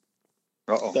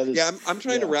Uh-oh. Yeah, I'm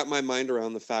trying to wrap my mind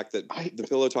around the fact that the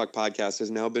Pillow Talk podcast has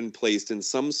now been placed in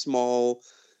some small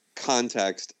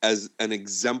context as an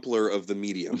exemplar of the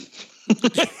medium.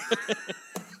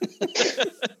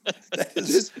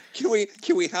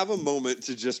 Can we have a moment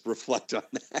to just reflect on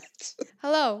that?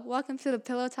 Hello, welcome to the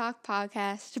Pillow Talk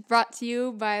podcast, brought to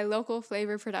you by Local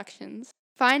Flavor Productions.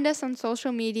 Find us on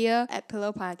social media at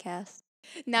Pillow Podcast.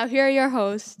 Now here are your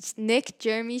hosts, Nick,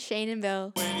 Jeremy, Shane, and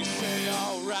Bill. When you say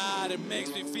all right, it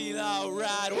makes me feel all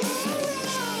right.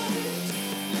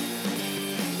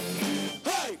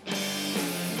 Hey!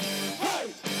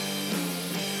 Hey!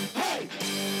 Hey!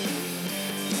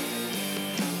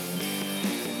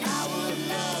 I would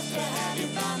love to have you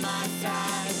by my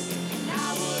side.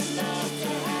 I would love to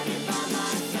have you by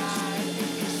my side.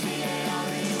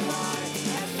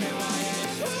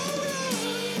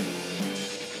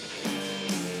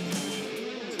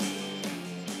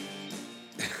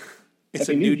 It's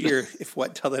a new year. If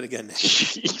what? Tell that again.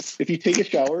 If you take a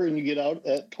shower and you get out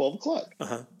at 12 o'clock.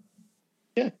 Uh-huh.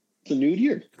 Yeah, it's a new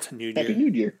year. It's a new year. Happy New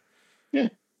Year. Yeah.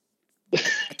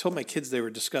 I told my kids they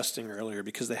were disgusting earlier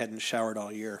because they hadn't showered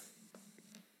all year.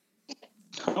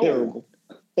 Terrible.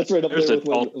 That's right up There's there an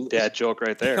with old dad joke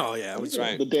right there. Oh, yeah. It was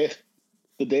right. The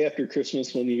day after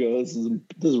Christmas when you go, this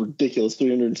is ridiculous,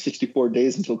 364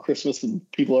 days until Christmas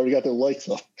and people already got their lights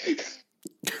off.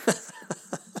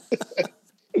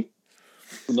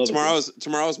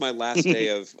 Tomorrow's my last day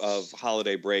of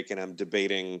holiday break, and I'm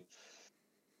debating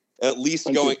at least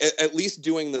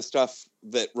doing the stuff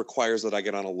that requires that I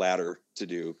get on a ladder to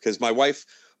do, because my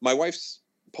wife's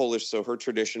Polish, so her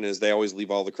tradition is they always leave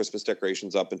all the Christmas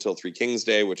decorations up until Three Kings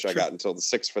Day, which I got until the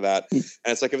 6th for that. And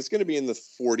it's like, if it's going to be in the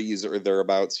 40s or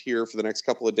thereabouts here for the next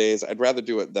couple of days, I'd rather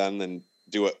do it then than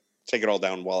take it all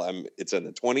down while it's in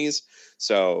the 20s.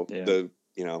 So and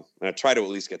I try to at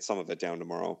least get some of it down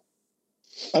tomorrow.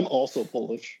 I'm also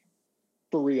Polish,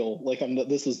 for real. Like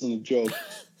this isn't a joke.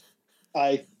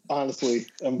 I honestly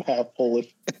am half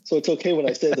Polish, so it's okay when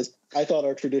I say this. I thought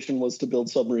our tradition was to build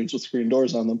submarines with screen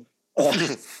doors on them.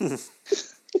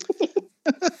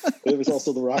 There was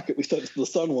also the rocket we sent to the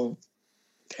sun one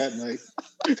that night.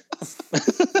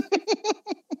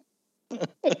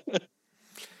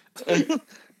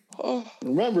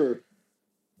 Remember,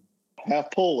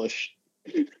 half Polish.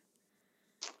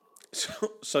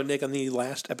 So Nick, on the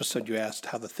last episode, you asked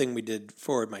how the thing we did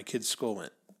for my kids' school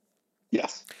went.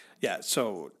 Yes. Yeah.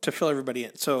 So to fill everybody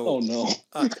in. So. Oh no.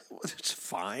 It's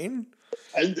fine.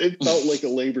 It felt like a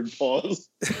labored pause.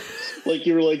 Like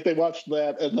you were like, they watched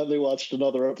that and then they watched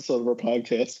another episode of our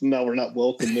podcast. And now we're not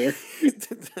welcome there.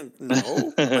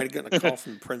 No. Am I going to call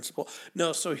from the principal?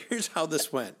 No. So here's how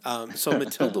this went. So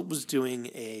Matilda was doing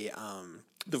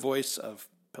the voice of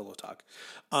Pillow Talk,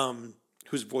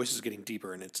 whose voice is getting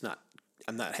deeper, and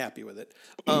I'm not happy with it.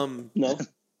 No.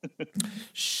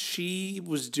 She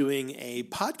was doing a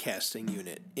podcasting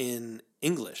unit in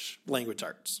English language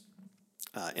arts.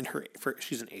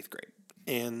 She's in 8th grade,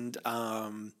 and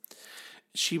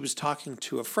she was talking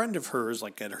to a friend of hers,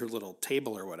 like at her little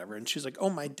table or whatever, and she's like, "Oh,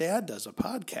 my dad does a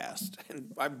podcast,"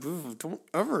 and I don't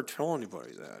ever tell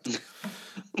anybody that.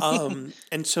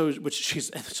 And so she's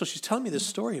telling me this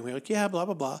story, and we're like, "Yeah, blah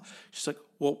blah blah." She's like,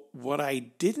 "Well, what I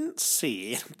didn't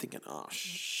see," and I'm thinking, "Oh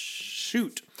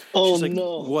shoot." Oh, she's like,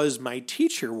 no. Was my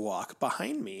teacher walk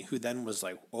behind me, who then was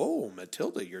like, "Oh,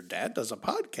 Matilda, your dad does a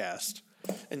podcast."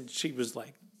 And she was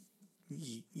like,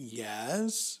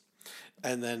 yes.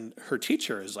 And then her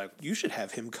teacher is like, you should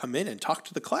have him come in and talk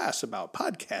to the class about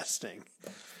podcasting.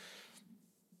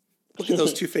 Look at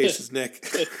those two faces, Nick.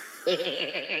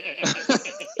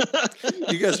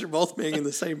 You guys are both making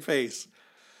the same face.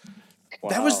 Wow.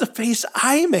 That was the face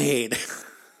I made.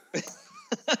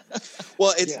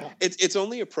 Well, it's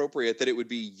only appropriate that it would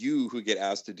be you who get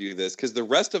asked to do this, because the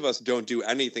rest of us don't do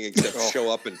anything except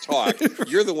show up and talk.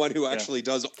 You're the one who actually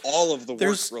does all of the work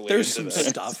related there's to this. There's some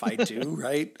stuff I do,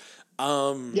 right?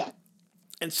 Yeah.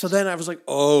 And so then I was like,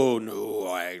 oh, no,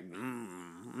 I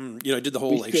did the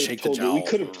whole shake the jowl. We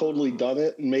could have totally done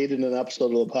it and made it an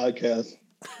episode of the podcast.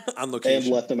 On location.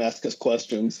 And let them ask us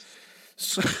questions.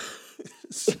 So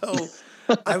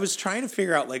I was trying to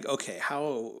figure out, like, okay,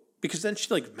 how... Because then she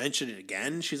mentioned it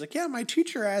again. She's like, yeah, my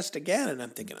teacher asked again. And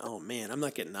I'm thinking, oh man, I'm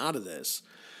not getting out of this.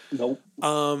 Nope.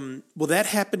 Well, that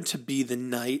happened to be the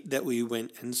night that we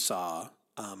went and saw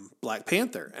Black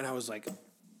Panther. And I was like,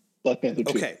 Black Panther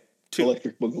 2. Okay. 2.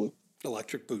 Electric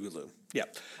Boogaloo. Yeah.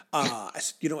 I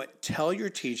said, you know what? Tell your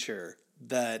teacher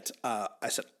that I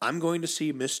said, I'm going to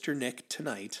see Mr. Nick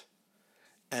tonight.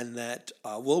 And that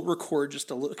we'll record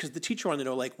just a little, because the teacher wanted to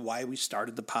know why we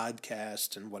started the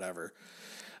podcast and whatever.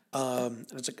 And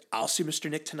I was like, I'll see Mr.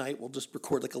 Nick tonight. We'll just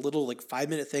record like a little like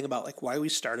 5-minute thing about like why we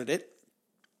started it.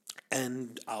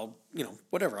 And I'll,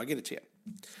 whatever, I'll get it to you.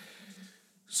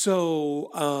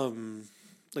 So,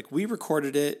 like we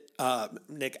recorded it.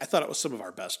 Nick, I thought it was some of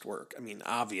our best work. I mean,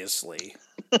 obviously.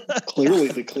 Clearly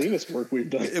the cleanest work we've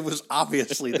done. It was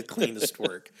obviously the cleanest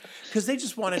work. Because they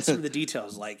just wanted some of the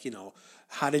details, like,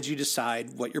 how did you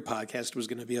decide what your podcast was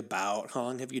going to be about? How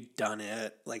long have you done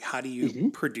it? Like, how do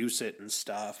you produce it and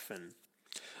stuff? And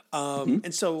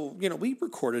and so, we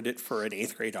recorded it for an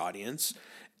 8th grade audience.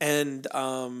 And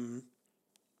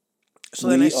so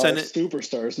then I sent it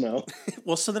superstars now.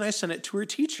 Well, so then I sent it to her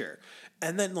teacher.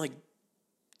 And then like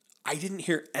I didn't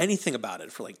hear anything about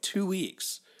it for like 2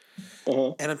 weeks.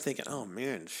 And I'm thinking, oh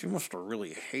man, she must have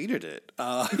really hated it.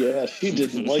 Yeah, she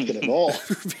didn't like it at all.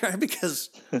 Because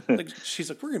like she's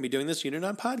like, we're going to be doing this unit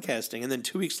on podcasting. And then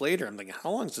 2 weeks later, I'm thinking, how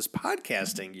long is this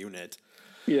podcasting unit?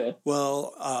 Yeah.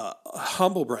 Well,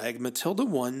 humble brag, Matilda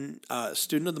won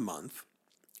Student of the Month.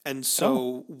 And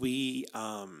so we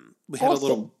had a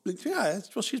little,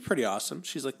 well, she's pretty awesome.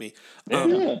 She's like me.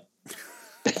 Yeah.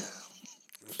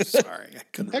 Sorry, I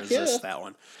couldn't resist that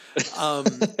one.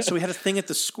 So we had a thing at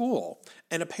the school,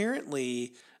 and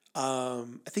apparently, I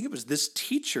think it was this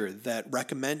teacher that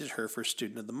recommended her for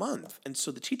Student of the Month. And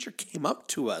so the teacher came up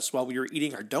to us while we were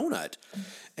eating our donut,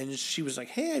 and she was like,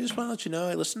 "Hey, I just want to let you know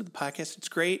I listened to the podcast. It's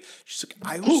great." She's like,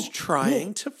 "I was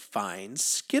trying to find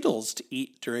Skittles to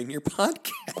eat during your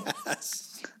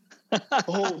podcast."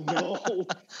 Oh no!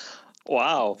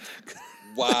 Wow.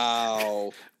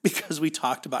 Wow. Because we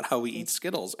talked about how we eat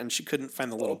Skittles, and she couldn't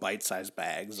find the little bite-sized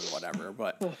bags and whatever.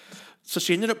 But so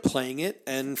she ended up playing it,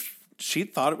 and she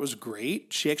thought it was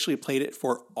great. She actually played it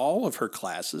for all of her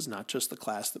classes, not just the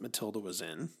class that Matilda was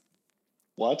in.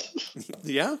 What?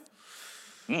 Yeah.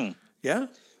 Yeah.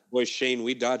 Boy, Shane,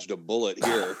 we dodged a bullet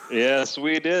here. Yes,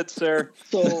 we did, sir.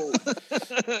 So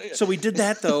we did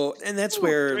that though, and that's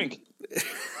where. Drink.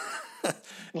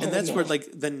 And that's where,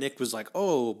 like, then Nick was like,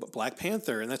 "Oh, Black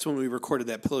Panther," and that's when we recorded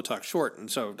that Pillow Talk short.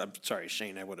 And so, I'm sorry,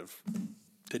 Shane, I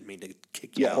didn't mean to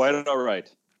kick you out. Quite all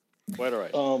right. Quite all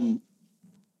right.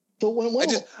 So when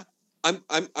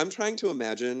I'm trying to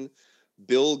imagine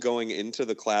Bill going into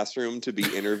the classroom to be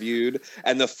interviewed,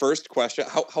 and the first question,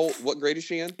 what grade is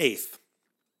she in? 8th.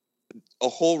 A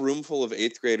whole room full of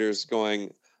 8th graders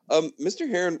going, Mr.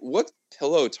 Heron, what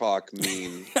pillow talk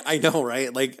mean? I know,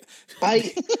 right? Like,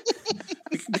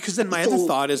 because then my other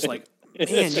thought is like,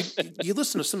 man, you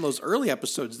listen to some of those early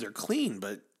episodes, they're clean,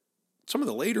 but some of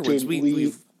the later ones,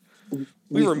 we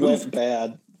removed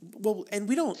bad. Well, and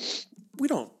we don't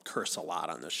curse a lot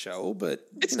on the show, but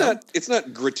it's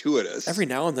not gratuitous. Every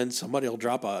now and then somebody will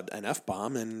drop an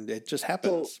F-bomb, and it just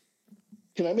happens. So,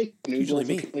 can I make news Usually for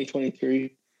me.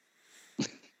 2023?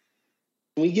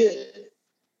 We get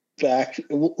back.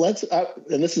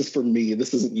 And this is for me.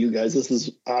 This isn't you guys. This is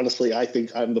honestly, I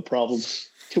think I'm the problem.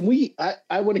 Can we?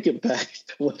 I want to get back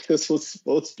to what this was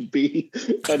supposed to be,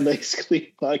 a nice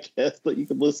clean podcast that you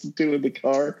can listen to in the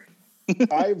car.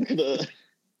 I am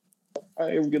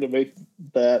gonna make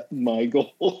that my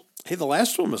goal. Hey, the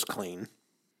last one was clean.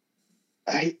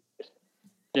 I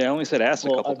only said ass a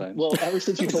couple times. Well, ever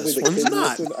since you told me This the one's kids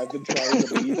not. listen, I've been trying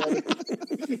to be better.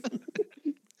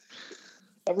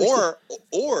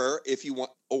 Or if you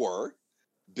want, or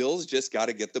Bill's just got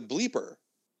to get the bleeper,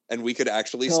 and we could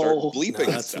actually start bleeping.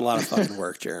 No, that's a lot of fucking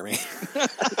work, Jeremy.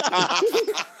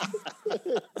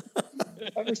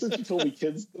 Ever since you told me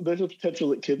there's a potential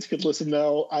that kids could listen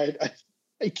now, I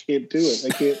can't do it. I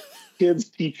can't. Kids,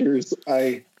 teachers,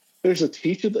 there's a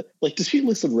teacher that, like, does she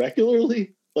listen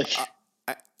regularly? Like,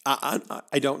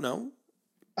 I don't know.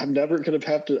 I'm never gonna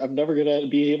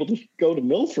be able to go to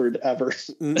Milford ever.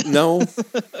 No.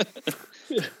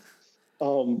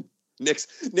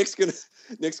 Nick's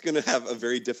gonna have a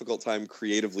very difficult time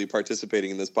creatively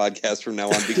participating in this podcast from now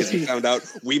on because he found out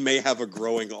we may have a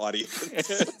growing audience.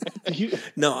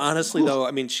 No, honestly though,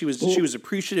 I mean, she was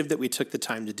appreciative that we took the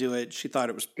time to do it. She thought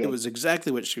it was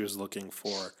exactly what she was looking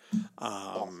for.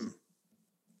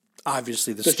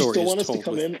 Obviously, the Does she story still is want us to told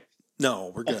come in?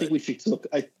 No, we're good. I think we should.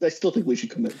 I still think we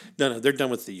should come in. No, they're done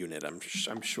with the unit.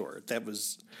 I'm sure that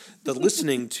was the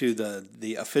listening to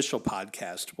the official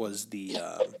podcast was the,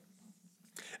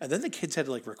 and then the kids had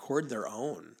to like record their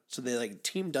own, so they like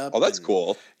teamed up. Oh, that's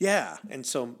cool. Yeah, and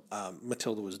so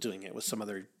Matilda was doing it with some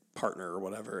other partner or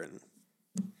whatever, and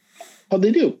How'd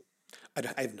they do?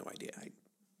 I have no idea.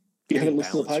 You haven't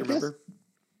listened to the podcast? Remember?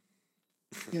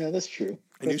 Yeah, that's true.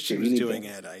 I knew That's she true. was You need doing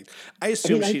that. it. I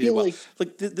assumed she did feel well.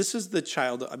 like- This is the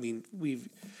child. I mean,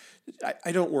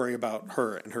 I don't worry about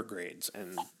her and her grades,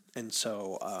 and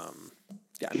so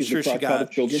Yeah, I'm She's sure a she crock pot of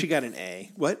got children? she got an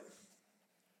A. What?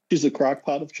 She's a crock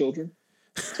pot of children.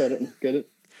 I didn't get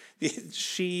it.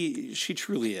 She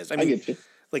truly is. I I mean, get you.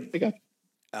 like I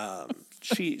got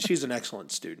you. she's an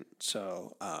excellent student.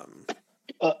 So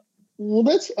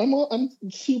Well, I'm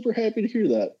super happy to hear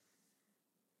that.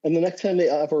 And the next time they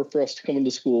offer for us to come into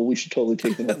school, we should totally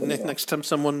take them up on that. next time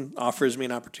someone offers me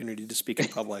an opportunity to speak in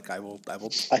public, I will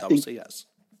think- say yes.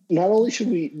 Not only should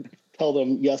we tell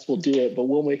them yes, we'll do it, but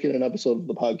we'll make it an episode of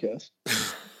the podcast.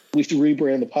 We should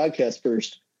rebrand the podcast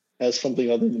first as something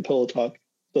other than Pillow Talk,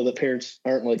 so that parents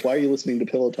aren't like, "Why are you listening to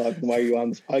Pillow Talk and why are you on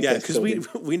this podcast?" Yeah, because Cody?"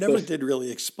 we never did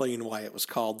really explain why it was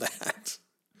called that,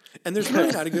 and there's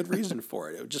really not a good reason for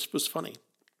it. It just was funny.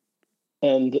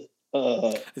 And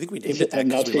I think we named Is it it- that I'm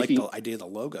now because we liked taking- the idea of the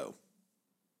logo.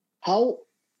 how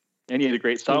And you had a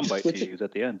great Can we just soundbite switch to it? use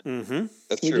at the end. Mm-hmm.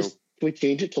 That's can we true. just can we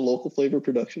change it to Local Flavor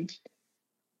Productions,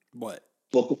 What?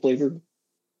 Local Flavor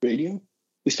Radio?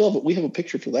 We have a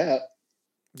picture for that.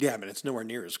 Yeah, but it's nowhere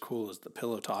near as cool as the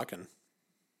Pillow Talking.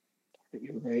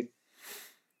 You're right.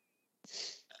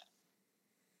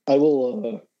 I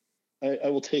will. I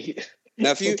will take it.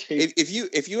 Now, if you I'll take-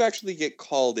 if you actually get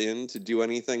called in to do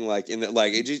anything like in the,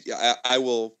 like it just, I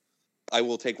will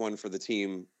take one for the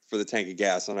team for the tank of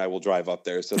gas, and I will drive up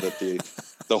there so that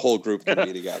the whole group can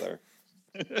be together.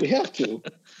 we have to.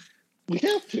 We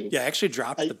have to. Yeah, I actually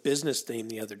dropped I- the business name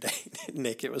the other day,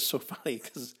 Nick. It was so funny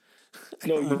because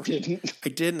No, you didn't. I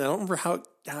did, and I don't remember how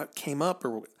it came up,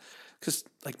 or because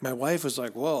like my wife was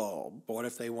like, "Well, what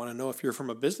if they want to know if you're from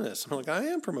a business?" I'm like, "I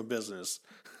am from a business."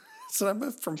 So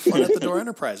I'm from Fun at the Door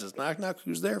Enterprises. Knock knock,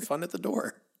 who's there? Fun at the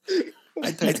door.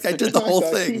 I did the whole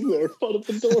thing. There, fun at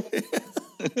the door.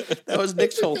 That was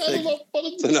Nick's whole thing.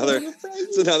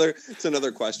 It's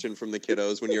another question from the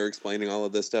kiddos when you're explaining all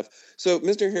of this stuff. So,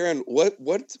 Mr. Heron, what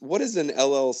does an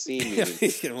LLC mean? Let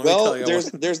me Well, tell you,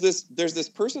 there's this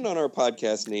person on our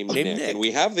podcast named Nick, Nick. and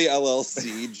we have the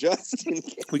LLC just in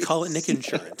case. we call it Nick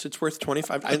Insurance. It's worth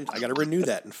 $25. I got to renew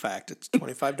that. In fact, it's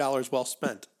 $25 well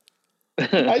spent.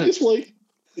 I just like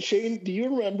Shane. Do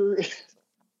you remember?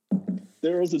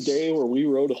 There was a day where we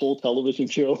wrote a whole television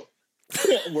show.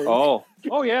 Where- Oh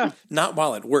yeah. Not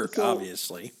while at work, So-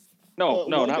 obviously. No, one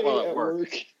not day while at work.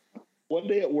 One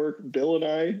day at work, Bill and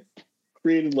I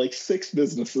created like 6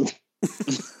 businesses.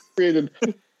 Created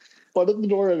Fun at the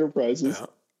Door Enterprises, Yeah.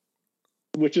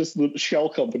 which is the shell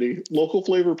company, Local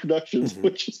Flavor Productions, Mhm.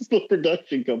 which is the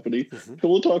production company, Mhm.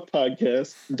 Pillow Talk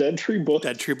Podcast, Dead Tree Books,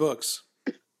 Dead Tree Books.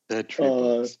 That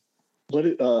true.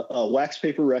 Wax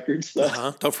Paper Records.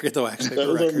 Don't forget the Wax That Paper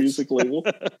was our Records. music label.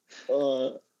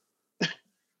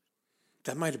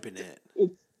 That might have been it.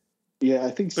 Yeah,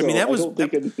 I think so. I mean, that was- don't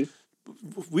think anything.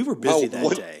 We were busy that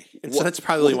one- day, and so that's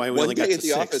probably why we one only got day to at the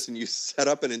 6. office and you set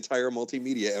up an entire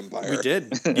multimedia empire. We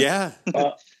did, yeah.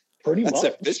 Pretty That's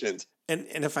much. efficient. And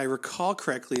if I recall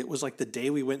correctly, it was like the day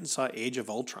we went and saw Age of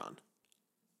Ultron.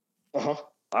 Uh-huh.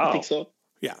 I Wow. think so.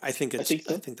 Yeah, I think I think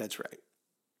so. that's right.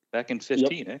 Back in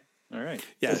 15, eh? All right.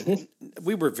 Yeah, Mhm.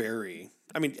 we were very.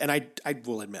 I mean, and I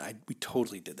will admit, we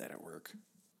totally did that at work.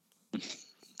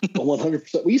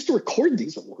 100%. We used to record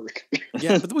these at work.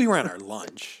 Yeah, but we were on our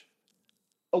lunch.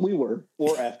 We were,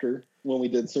 or after when we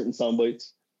did certain sound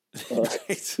bites.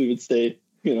 Right. We would stay,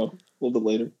 a little bit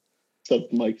later. Set up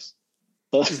the mics.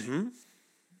 Hmm.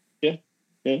 Yeah.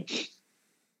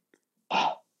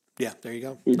 Yeah, there you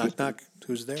go. We Knock just- knock.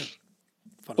 Who's there?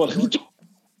 Fun But at the door.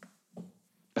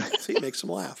 See, it makes them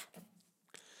laugh.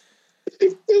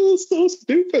 it was so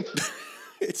stupid.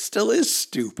 It still is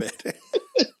stupid.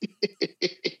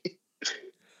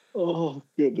 Oh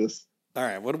goodness. All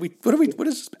right, what is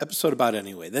this episode about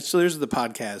anyway? There's the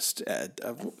podcast.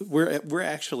 We're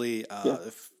actually,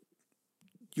 if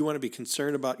you want to be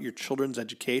concerned about your children's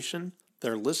education,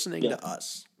 they're listening to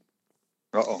us.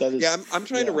 Uh-oh. That is, Yeah, I'm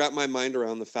trying to yeah. wrap my mind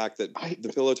around the fact that I- the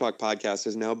Pillow Talk podcast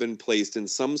has now been placed in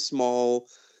some small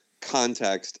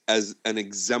context as an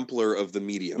exemplar of the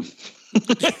medium.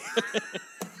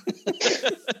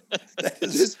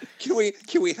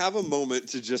 Can we have a moment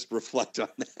to just reflect on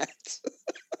that?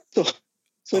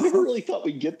 So I never really thought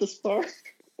we'd get this far,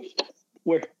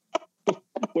 where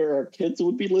our kids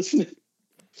would be listening,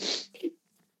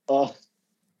 or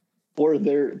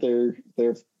their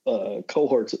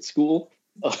cohorts at school.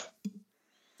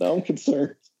 Now I'm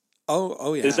concerned.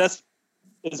 Oh yeah.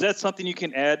 Is that something you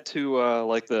can add to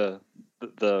like the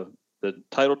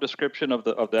title description of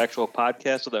the actual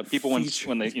podcast, so that people when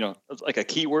they it's like a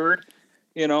keyword,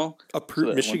 so that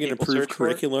when Michigan people approved search for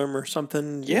it- curriculum or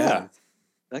something? Yeah.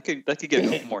 That could get a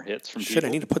couple more hits from Shit, people.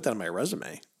 I need to put that on my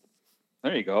resume.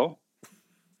 There you go. I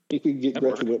think we could get That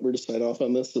Gretchen Whitmer to sign off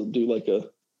on this and do like a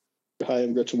Hi,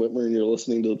 I'm Gretchen Whitmer, and you're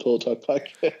listening to the Pillow Talk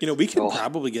podcast. You know, we can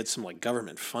probably get some like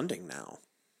government funding now.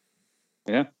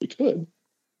 Yeah. We could.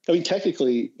 I mean,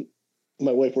 technically,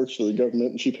 my wife works for the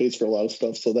government, and she pays for a lot of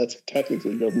stuff, so that's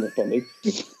technically government funding.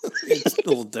 It's a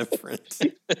little different.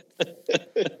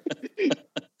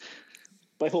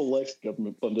 My whole life's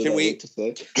government funded. Can I we- like to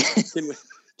say.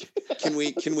 Can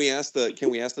we ask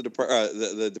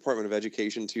the Department of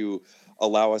Education to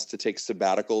allow us to take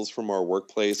sabbaticals from our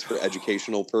workplace for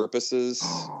educational purposes?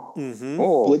 Mm-hmm.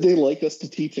 Oh, Would they like us to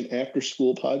teach an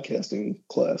after-school podcasting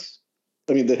class?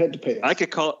 I mean, they had to pay us. I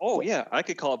could call it. Oh yeah, I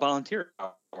could call it volunteer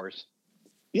hours.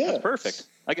 Yeah, That's perfect.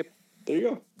 There you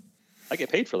go. I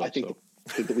get paid for that. I think, so.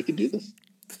 I think that we could do this.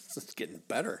 This is getting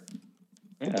better.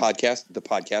 Yeah. The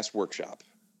podcast workshop.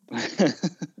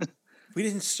 We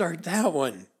didn't start that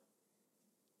one.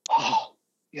 Oh,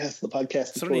 yes, the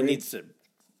podcast. Somebody needs to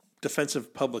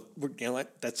defensive public. You know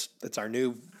what? That's our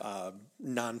new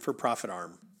non-for-profit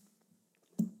arm.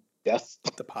 Yes,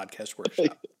 The podcast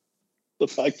workshop. the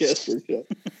podcast workshop.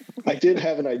 I did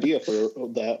have an idea for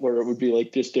that where it would be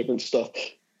like just different stuff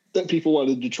that people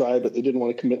wanted to try, but they didn't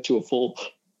want to commit to a full.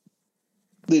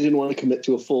 They didn't want to commit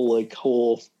to a full like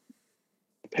whole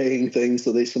paying thing,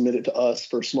 so they submit it to us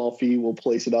for a small fee. We'll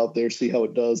place it out there, see how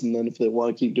it does, and then if they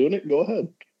want to keep doing it, go ahead.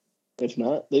 If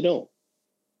not, they don't.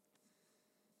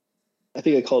 I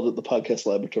think I called it the podcast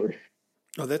laboratory.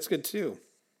 Oh, that's good too.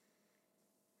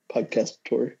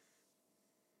 Podcastatory.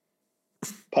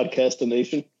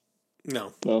 Podcastination.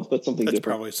 No, No, that's something that's different.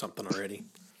 probably something already.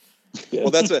 Yeah.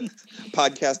 Well, that's a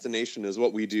podcastination is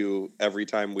what we do every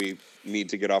time we need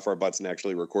to get off our butts and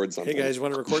actually record something. Hey guys,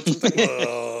 want to record something?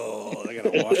 Oh, I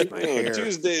gotta wash my hair.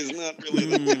 Tuesday's not really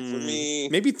the day for me.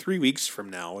 Maybe 3 weeks from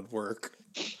now would work.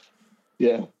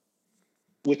 Yeah.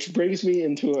 Which brings me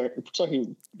into our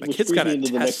talking. My which kid's brings got me a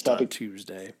into the next test on topic.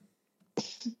 Tuesday.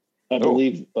 I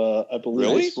believe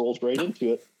Really? this rolls right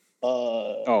into it.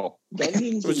 Oh,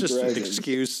 Dungeons It was and just an Dragons.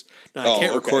 excuse. No, I Oh,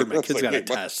 can't okay. record. My That's kid's like got a me.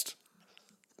 What? test.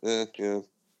 Yeah.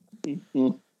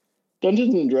 Mhm.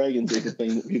 Dungeons and Dragons is a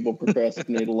thing that people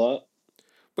procrastinate a lot.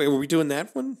 Wait, were we doing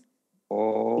that one?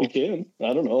 We can.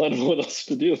 I don't know what else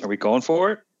to do. Are we going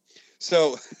for it?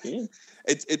 So Yeah.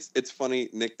 it's funny,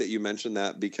 Nick, that you mentioned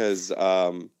that because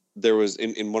there was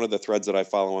in one of the threads that I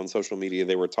follow on social media,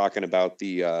 they were talking about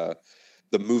the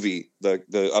movie,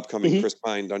 the upcoming Mhm. Chris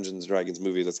Pine Dungeons and Dragons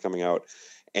movie that's coming out,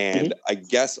 and I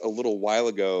guess a little while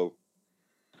ago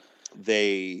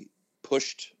they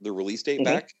pushed the release date Mhm.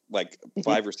 back like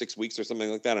 5 or 6 weeks or something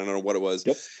like that. I don't know what it was.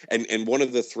 Yep. And one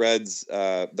of the threads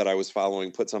that I was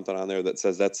following put something on there that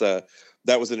says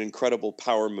that was an incredible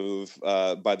power move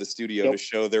by the studio Yep. to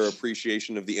show their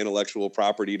appreciation of the intellectual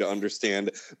property, to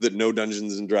understand that no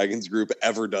Dungeons and Dragons group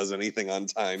ever does anything on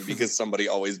time because somebody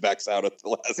always backs out at the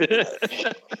last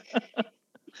minute.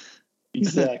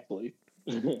 Exactly.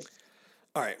 All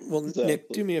right. Well, Nick,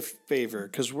 Exactly. do me a favor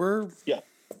because we're Yeah.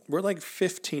 like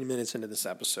 15 minutes into this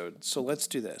episode, so let's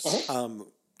do this. Uh-huh.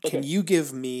 Can Okay. you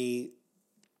give me?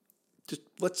 Just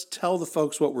let's tell the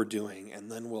folks what we're doing,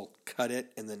 and then we'll cut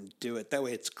it and then do it. That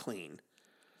way, it's clean.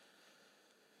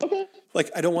 Okay. Like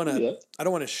I don't want do to. that. I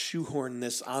don't want to shoehorn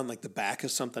this on like the back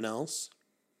of something else.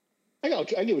 I get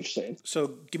what you're saying. So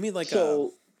give me like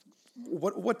So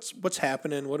what's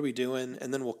happening? What are we doing?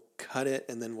 And then we'll cut it,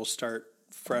 and then we'll start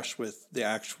fresh with the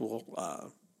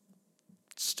actual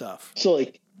stuff. so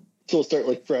we'll start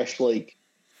like fresh, like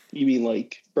you mean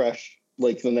like fresh,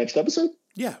 like the next episode?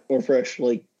 Yeah. Or fresh,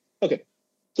 like okay.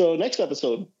 So next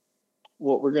episode,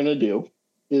 what we're gonna do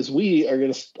is we are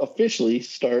gonna officially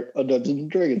start a Dungeons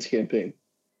and Dragons campaign.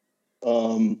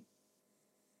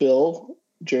 Bill,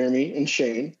 Jeremy, and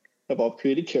Shane have all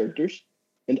created characters,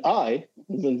 and I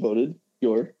have been voted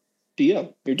your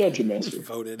DM, your dungeon master.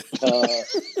 Voted.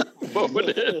 It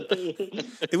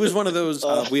It was one of those.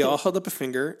 We all held up a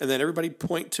finger, and then everybody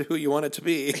point to who you want it to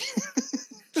be.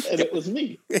 and it was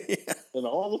me, Yeah. and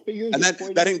all the fingers. And that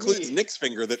pointed that to includes me. Nick's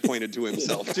finger that pointed to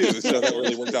himself too. So that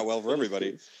really worked out well for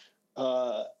everybody.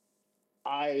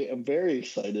 I am very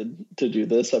excited to do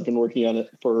this. I've been working on it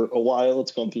for a while.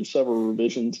 It's gone through several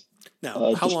revisions.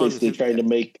 Now, how Just long? basically trying to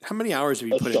make. How many hours have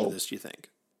you put into So- this? Do you think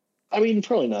I mean,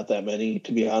 probably not that many,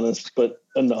 to be honest, but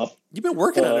enough. you've been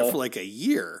working on it Uh, for like a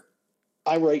year?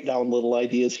 I write down little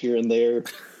ideas here and there.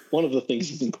 One of the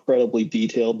things is incredibly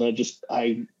detailed, and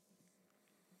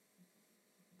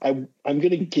I'm going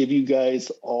to give you guys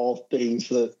all things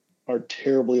that are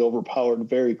terribly overpowered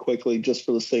very quickly, just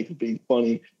for the sake of being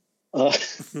funny.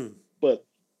 But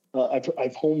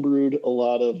I've homebrewed a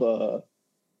lot of.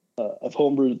 I've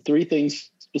homebrewed 3 things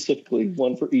specifically,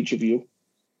 one for each of you.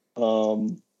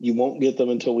 You won't get them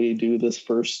until we do this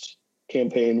first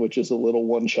campaign, which is a little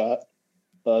one shot.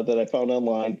 that I found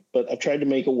online, but I've tried to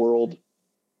make a world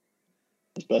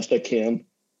as best I can.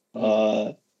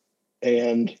 And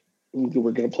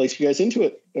we're going to place you guys into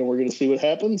it, and we're going to see what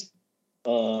happens.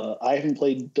 I haven't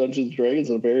played Dungeons and Dragons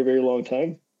in a very, very long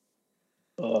time.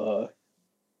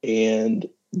 And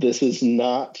this is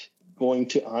not going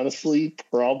to honestly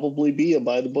probably be a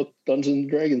by the book Dungeons and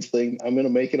Dragons thing. I'm going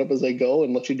to make it up as I go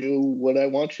and let you do what I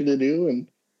want you to do. And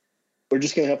we're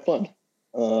just going to have fun,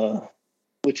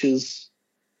 which is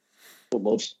what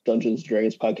most Dungeons and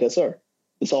Dragons podcasts are.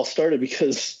 This all started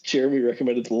because Jeremy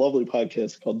recommended the lovely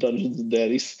podcast called Dungeons and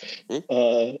Daddies,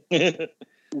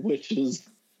 which is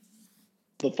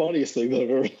the funniest thing that I've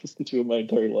ever listened to in my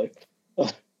entire life.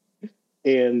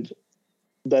 And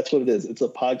that's what it is. It's a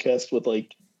podcast with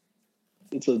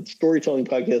it's a storytelling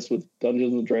podcast with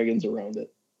Dungeons and Dragons around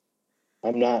it.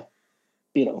 I'm not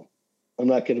going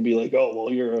to be like, oh,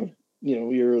 well, you're a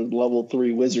level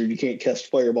 3 wizard. You can't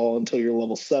cast Fireball until you're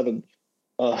level 7.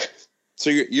 So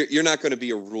you're not going to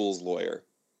be a rules lawyer.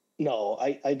 No,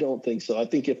 I don't think so. I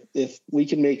think if we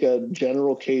can make a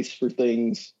general case for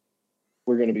things,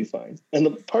 we're going to be fine. And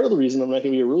the part of the reason I'm not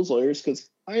going to be a rules lawyer is because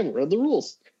I haven't read the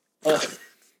rules.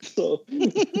 So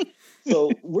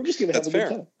we're just going to have a good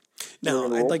time.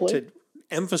 Now, I'd like to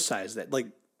emphasize that,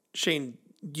 Shane,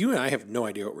 you and I have no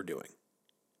idea what we're doing.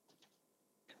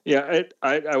 Yeah,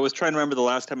 I was trying to remember the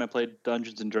last time I played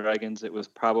Dungeons and Dragons. It was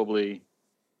probably,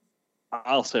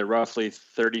 I'll say, roughly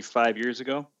 35 years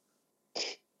ago.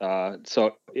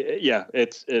 So yeah,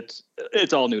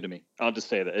 it's all new to me. I'll just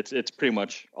say that it's pretty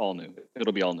much all new.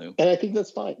 It'll be all new, and I think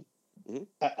that's fine. Mm-hmm.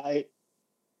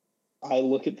 I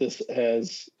look at this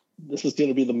as this is going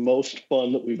to be the most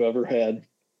fun that we've ever had,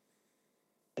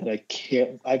 and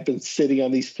I've been sitting on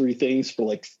these 3 things for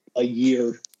like a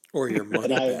year. Or your money.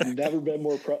 And I have never been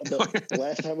more proud. The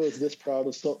last time I was this proud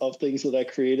of things that I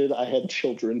created, I had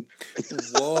children.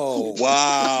 Whoa.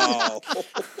 Wow.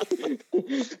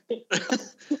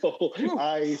 So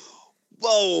I am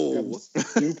Whoa.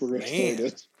 super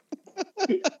excited.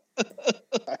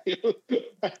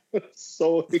 I'm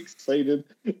so excited.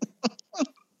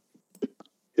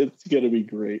 It's going to be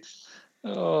great.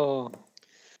 Yeah.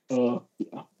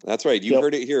 That's right. You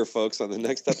heard it here, folks, on the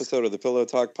next episode of the Pillow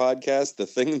Talk podcast. The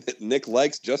thing that Nick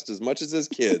likes just as much as his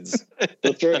kids.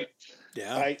 That's right.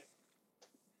 Yeah.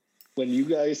 When you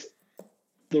guys,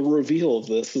 the reveal of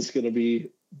this is going to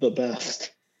be the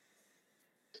best.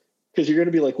 Because you're going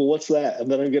to be like, well, what's that?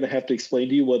 And then I'm going to have to explain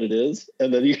to you what it is.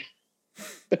 And then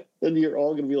you're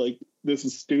all going to be like, this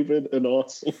is stupid and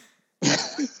awesome.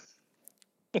 So,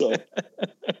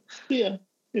 yeah.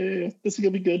 This is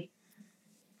going to be good.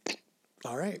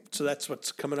 All right. So that's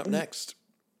what's coming up next.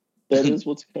 That is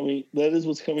what's coming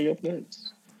up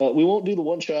next. We won't do the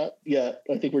one shot yet.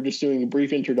 I think we're just doing a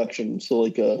brief introduction. So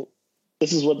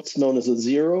this is what's known as a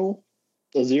zero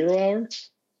hour.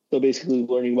 So basically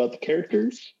learning about the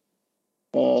characters,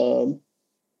 that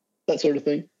sort of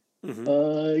thing.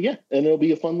 Mm-hmm. Yeah. And it'll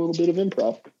be a fun little bit of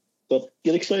improv. So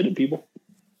get excited, people.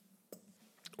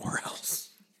 Or else.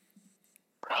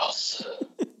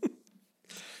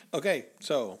 Okay.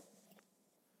 So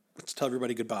let's tell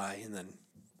everybody goodbye, and then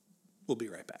we'll be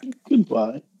right back.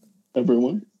 Goodbye,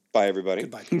 everyone. Bye, everybody.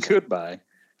 Goodbye. Goodbye.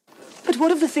 But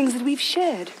what of the things that we've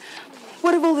shared?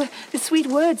 What of all the sweet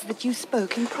words that you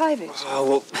spoke in private?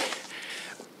 Oh,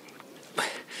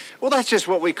 well, that's just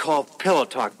what we call pillow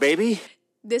talk, baby.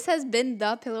 This has been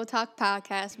the Pillow Talk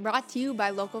podcast, brought to you by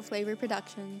Local Flavor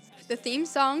Productions. The theme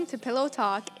song to Pillow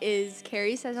Talk is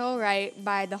Carrie Says All Right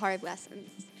by The Hard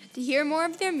Lessons. To hear more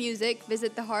of their music,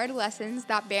 visit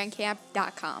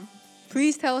thehardlessons.bandcamp.com.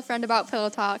 Please tell a friend about Pillow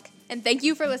Talk, and thank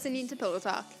you for listening to Pillow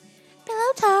Talk.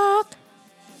 Pillow Talk!